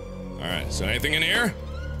 Alright, so anything in here?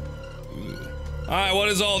 Alright, what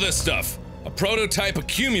is all this stuff? A prototype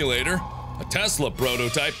accumulator, a Tesla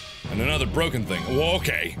prototype, and another broken thing. Whoa,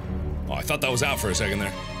 okay. Oh, I thought that was out for a second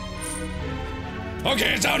there.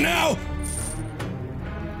 Okay, it's out now!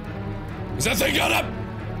 Is that thing got up?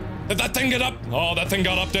 Did that thing get up? Oh, that thing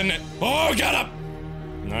got up, didn't it? Oh, got up!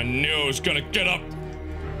 I knew it was gonna get up.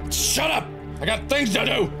 Shut up! I got things to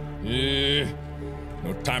do!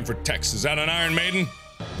 No time for text. Is that an Iron Maiden?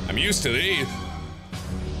 I'm used to these.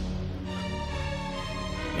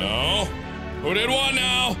 No? Who did what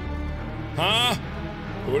now? Huh?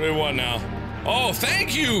 Who did what now? Oh,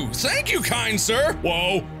 thank you! Thank you, kind sir!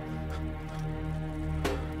 Whoa!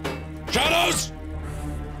 Shadows!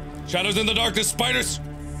 Shadows in the darkness, spiders!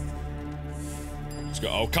 Let's go.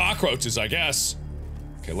 Oh, cockroaches, I guess.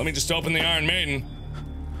 Okay, let me just open the Iron Maiden.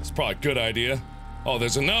 That's probably a good idea. Oh,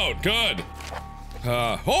 there's a note. Good.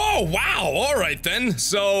 Oh, wow! Alright then.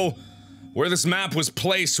 So, where this map was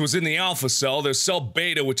placed was in the Alpha cell. There's cell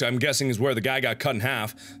Beta, which I'm guessing is where the guy got cut in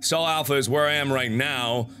half. Cell Alpha is where I am right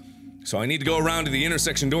now. So I need to go around to the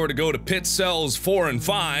intersection door to go to pit cells 4 and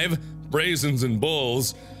 5. Brazens and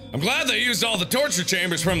Bulls. I'm glad they used all the torture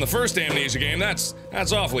chambers from the first Amnesia game. That's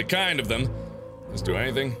awfully kind of them. Let's do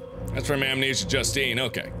anything. That's from Amnesia Justine.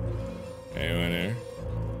 Okay. Anyone in here?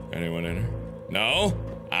 Anyone in here? No?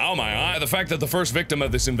 Ow, my eye. The fact that the first victim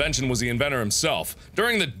of this invention was the inventor himself.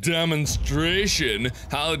 During the demonstration,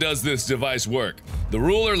 how does this device work? The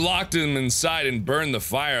ruler locked him inside and burned the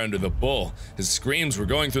fire under the bull. His screams were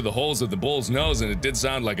going through the holes of the bull's nose, and it did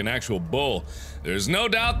sound like an actual bull. There's no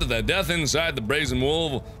doubt that the death inside the brazen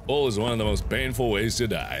bull is one of the most painful ways to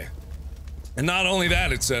die. And not only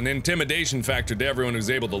that, it's an intimidation factor to everyone who's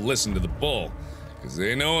able to listen to the bull. Because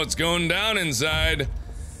they know what's going down inside.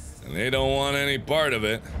 And they don't want any part of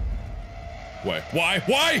it. Why?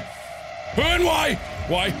 Who and why?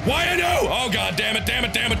 Why I know? Oh god damn it, damn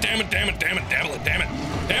it, damn it, damn it, damn it, damn it, damn it, damn it,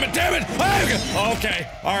 damn it, damn it! Oh, okay,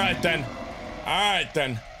 alright then. Alright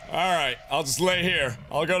then. Alright, I'll just lay here.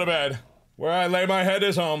 I'll go to bed. Where I lay my head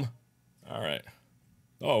is home. Alright.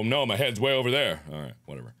 Oh no, my head's way over there. Alright,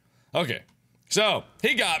 whatever. Okay. So,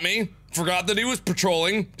 he got me. Forgot that he was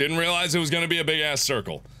patrolling. Didn't realize it was gonna be a big ass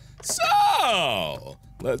circle. So,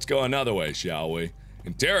 let's go another way, shall we?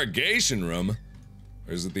 Interrogation room?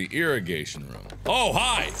 Or is it the irrigation room? Oh,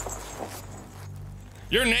 hi!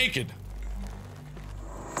 You're naked.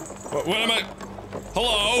 What am I?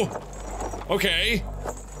 Hello? Okay.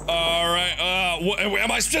 Alright,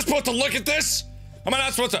 am I just supposed to look at this? Am I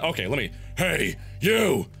not supposed to? Okay, let me. Hey,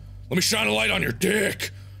 you! Let me shine a light on your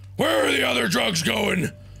dick! Where are the other drugs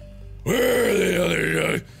going? Where are the other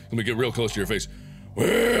drugs? Let me get real close to your face.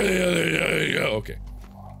 Where are the other drugs? Okay.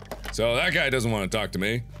 So that guy doesn't want to talk to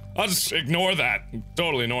me. I'll just ignore that.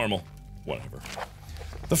 Totally normal. Whatever.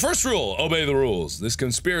 The first rule, obey the rules. This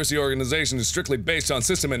conspiracy organization is strictly based on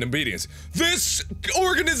system and obedience. This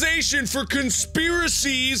organization for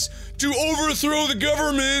conspiracies to overthrow the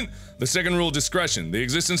government. The second rule, discretion. The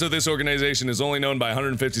existence of this organization is only known by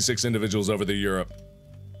 156 individuals over the Europe.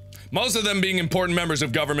 most of them being important members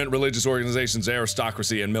of government, religious organizations,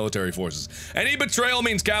 aristocracy, and military forces. Any betrayal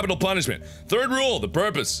means capital punishment. Third rule, the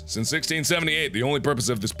purpose. Since 1678, the only purpose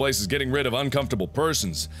of this place is getting rid of uncomfortable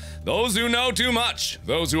persons. Those who know too much,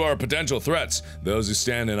 those who are potential threats, those who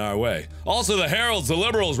stand in our way. Also the heralds, the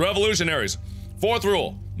liberals, revolutionaries. Fourth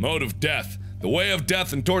rule, mode of death. The way of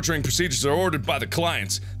death and torturing procedures are ordered by the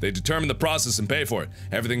clients. They determine the process and pay for it.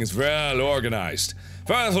 Everything is well organized.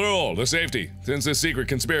 Fifth rule, the safety. Since this secret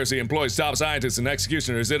conspiracy employs top scientists and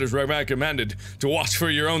executioners, it is recommended to watch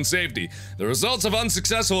for your own safety. The results of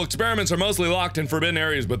unsuccessful experiments are mostly locked in forbidden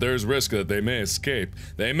areas, but there is risk that they may escape.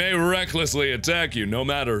 They may recklessly attack you, no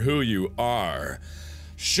matter who you are.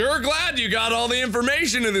 Sure glad you got all the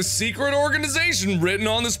information in this secret organization written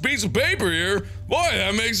on this piece of paper here. Boy,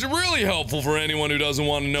 that makes it really helpful for anyone who doesn't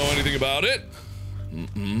want to know anything about it.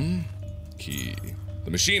 Key.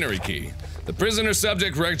 The machinery key. The prisoner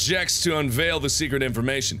subject rejects to unveil the secret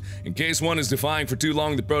information. In case one is defying for too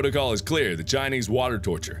long, the protocol is clear. The Chinese water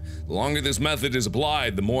torture. The longer this method is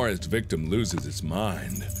applied, the more its victim loses its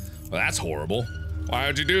mind. Well, that's horrible. Why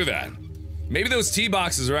would you do that? Maybe those tea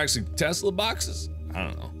boxes are actually Tesla boxes? I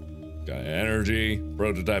don't know. Got energy,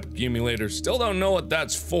 prototype accumulator. Still don't know what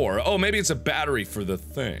that's for. Oh, maybe it's a battery for the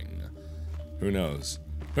thing. Who knows?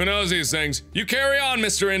 Who knows these things? You carry on,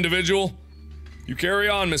 Mr. Individual. You carry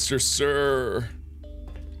on, Mr. Sir.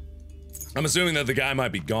 I'm assuming that the guy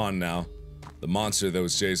might be gone now. The monster that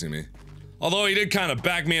was chasing me. Although he did kind of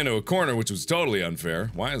back me into a corner, which was totally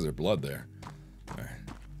unfair. Why is there blood there? Alright.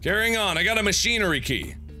 Carrying on, I got a machinery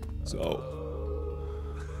key. So...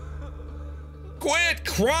 Quit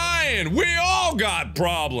crying! We all got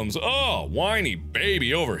problems! Oh, whiny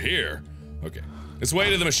baby over here. Okay, let's way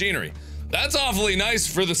to the machinery. That's awfully nice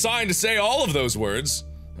for the sign to say all of those words.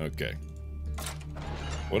 Okay.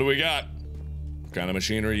 What do we got? What kind of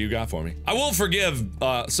machinery you got for me? I will forgive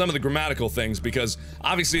some of the grammatical things because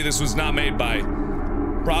obviously this was not made by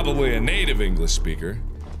probably a native English speaker.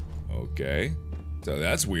 Okay, so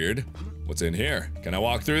that's weird. What's in here? Can I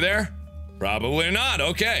walk through there? Probably not.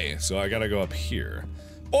 Okay, so I gotta go up here.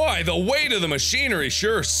 Boy, the weight of the machinery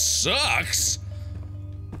sure sucks.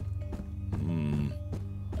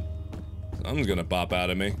 Something's gonna pop out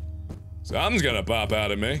of me. Something's gonna pop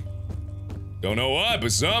out of me. Don't know what,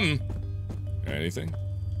 but something. Anything?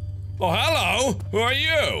 Oh, hello! Who are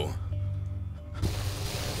you?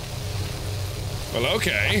 Well,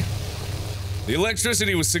 okay. The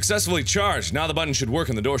electricity was successfully charged. Now the button should work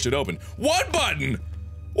and the door should open. What button?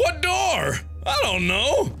 What door? I don't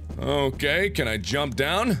know. Okay, can I jump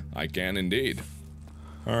down? I can indeed.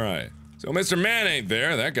 Alright. So Mr. Man ain't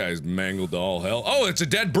there. That guy's mangled to all hell. Oh, it's a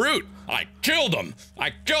dead brute. I killed him.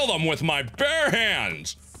 I killed him with my bare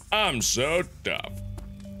hands. I'm so tough.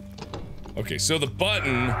 Okay, so the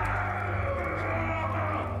button...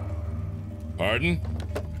 Pardon?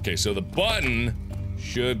 Okay, so the button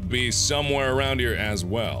should be somewhere around here as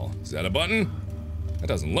well. Is that a button? That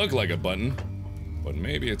doesn't look like a button. But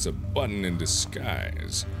maybe it's a button in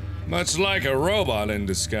disguise. Much like a robot in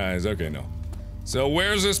disguise. Okay, no. So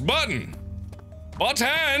where's this button?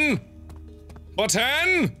 Button!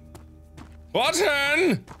 Button!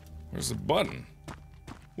 Button! Where's the button?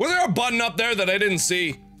 Was there a button up there that I didn't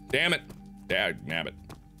see? Damn it. Dag nabbit.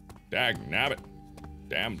 Dag nabbit.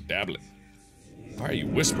 Damn dablet. Why are you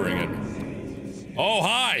whispering at me? Oh,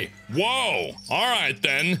 hi! Whoa! Alright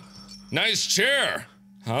then. Nice chair.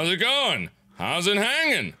 How's it going? How's it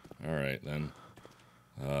hanging? Alright then.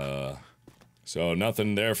 So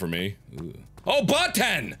nothing there for me. Ooh. Oh,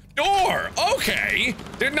 button! Door! Okay!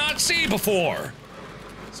 Did not see before!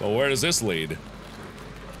 So where does this lead?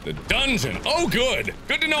 The dungeon! Oh, good!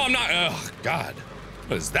 Good to know I'm not- oh, God.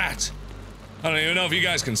 What is that? I don't even know if you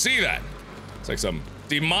guys can see that. It's like some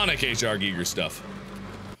demonic H.R. Giger stuff.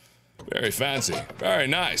 Very fancy. Very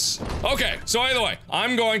nice. Okay, so either way,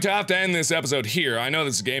 I'm going to have to end this episode here. I know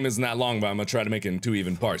this game isn't that long, but I'm gonna try to make it in 2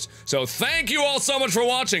 even parts. So thank you all so much for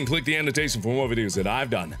watching. Click the annotation for more videos that I've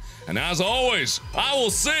done. And as always, I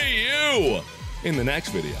will see you in the next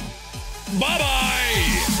video.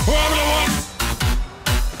 Bye-bye!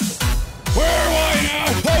 Where am I now?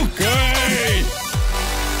 Okay!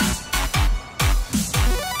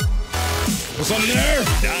 What's under there?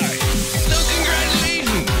 Die. So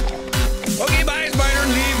congratulations! Okay, bye, spider.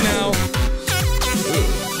 Leave now.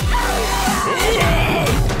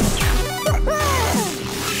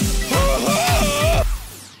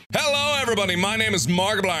 Hello, everyone. everybody, my name is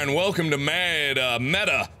Markiplier and welcome to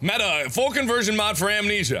Meta, full conversion mod for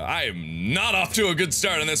Amnesia. I am not off to a good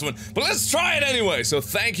start on this one, but let's try it anyway. So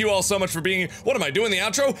thank you all so much for being here. What am I doing, the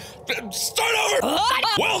outro? Start over!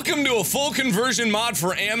 Welcome to a full conversion mod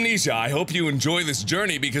for Amnesia. I hope you enjoy this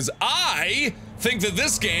journey because I think that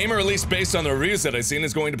this game, or at least based on the reviews that I've seen,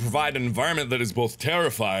 is going to provide an environment that is both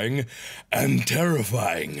terrifying and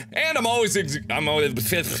terrifying. And I'm always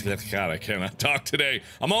God, I cannot talk today.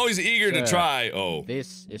 I'm always eager to try. Oh.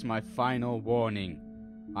 This is my final warning.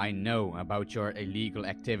 I know about your illegal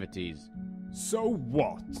activities. So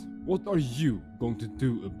what? What are you going to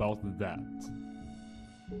do about that?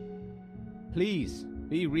 Please,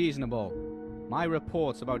 be reasonable. My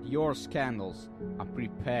reports about your scandals are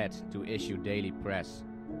prepared to issue daily press.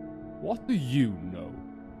 What do you know?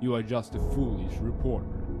 You are just a foolish reporter.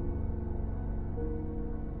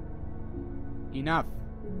 Enough.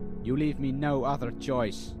 You leave me no other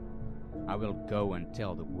choice. I will go and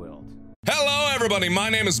tell the world. Hello everybody, my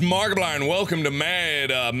name is Markiplier and welcome to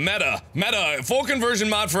Meta, full conversion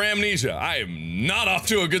mod for Amnesia. I am not off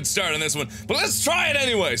to a good start on this one, but let's try it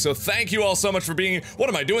anyway. So thank you all so much for being here. What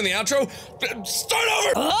am I doing, the outro? Start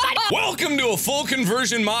over! Welcome to a full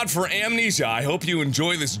conversion mod for Amnesia. I hope you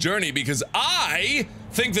enjoy this journey because I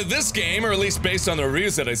think that this game, or at least based on the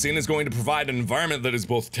reviews that I've seen, is going to provide an environment that is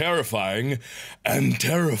both terrifying and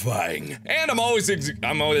terrifying. And I'm always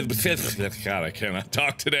God, I cannot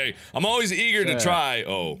talk today. I'm always eager to try.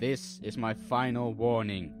 Oh. This is my final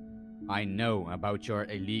warning. I know about your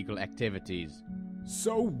illegal activities.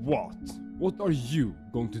 So what? What are you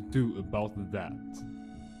going to do about that?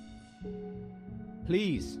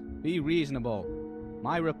 Please, be reasonable.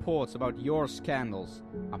 My reports about your scandals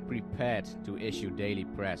are prepared to issue daily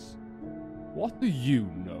press. What do you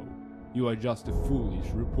know? You are just a foolish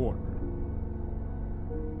reporter.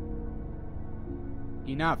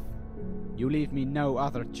 Enough. You leave me no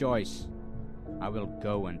other choice. I will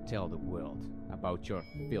go and tell the world about your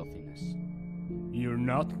filthiness. You're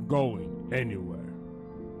not going anywhere.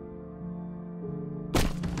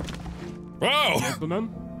 Oh! Gentlemen,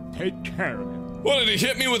 take care of him. What, did he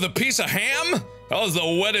hit me with a piece of ham? That was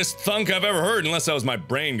the wettest thunk I've ever heard, unless that was my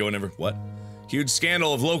brain going ever. What? Huge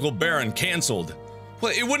scandal of local baron canceled.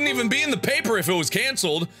 Well, it wouldn't even be in the paper if it was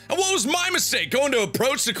canceled. And what was my mistake? Going to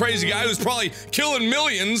approach the crazy guy who's probably killing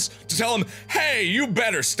millions to tell him, hey, you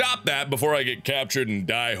better stop that before I get captured and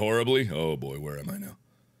die horribly. Oh boy, where am I now?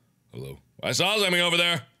 Hello. I saw something over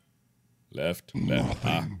there. Left.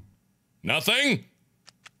 Nothing?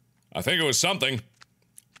 I think it was something.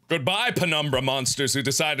 Goodbye, penumbra monsters who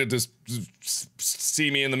decided to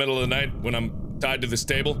see me in the middle of the night when I'm tied to this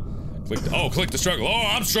table. Click to struggle. Oh,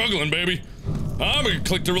 I'm struggling, baby. I'm gonna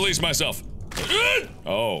click to release myself.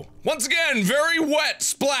 Oh. Once again, very wet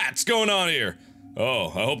splats going on here. Oh,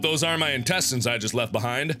 I hope those aren't my intestines I just left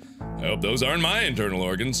behind. I hope those aren't my internal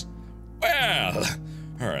organs. Well,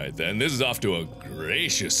 alright then, this is off to a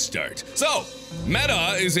gracious start. So,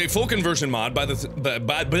 Meta is a full conversion mod by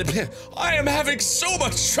the I am having so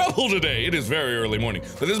much trouble today. It is very early morning.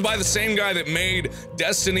 But this is by the same guy that made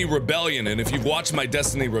Destiny Rebellion, and if you've watched my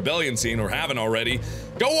Destiny Rebellion scene or haven't already,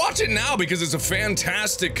 go watch it now because it's a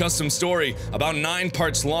fantastic custom story about 9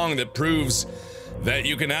 parts long that proves that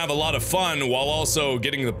you can have a lot of fun while also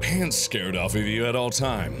getting the pants scared off of you at all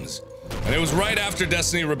times. And it was right after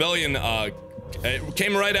Destiny Rebellion, it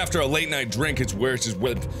came right after a late night drink. It's where it's just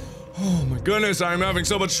with. Oh my goodness, I'm having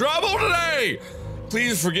so much trouble today!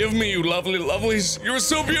 Please forgive me, you lovely lovelies. You're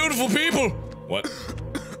so beautiful people! What?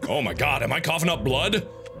 Oh my god, am I coughing up blood?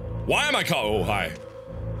 Why am I oh, hi.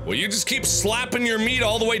 Well, you just keep slapping your meat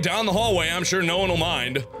all the way down the hallway. I'm sure no one will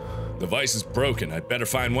mind. The device is broken. I'd better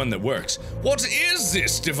find one that works. What is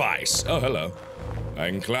this device? Oh, hello. I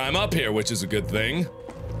can climb up here, which is a good thing.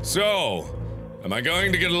 So, am I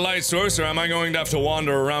going to get a light source, or am I going to have to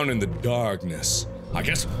wander around in the darkness? I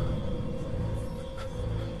guess.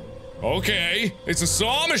 Okay, it's a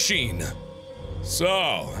saw machine.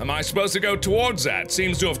 So, am I supposed to go towards that?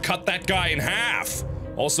 Seems to have cut that guy in half.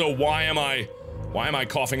 Also, why am I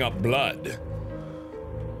coughing up blood?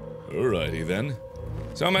 Alrighty then.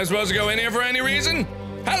 So am I supposed to go in here for any reason?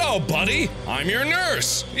 Hello, buddy. I'm your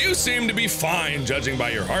nurse. You seem to be fine, judging by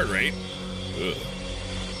your heart rate. Ugh.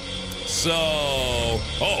 So,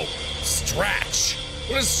 oh, stratch.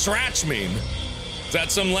 What does stratch mean? Is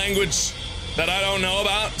that some language that I don't know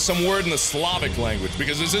about? Some word in the Slavic language,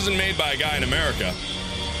 because this isn't made by a guy in America.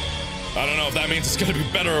 I don't know if that means it's gonna be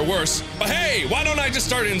better or worse, but hey, why don't I just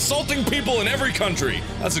start insulting people in every country?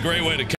 That's a great way to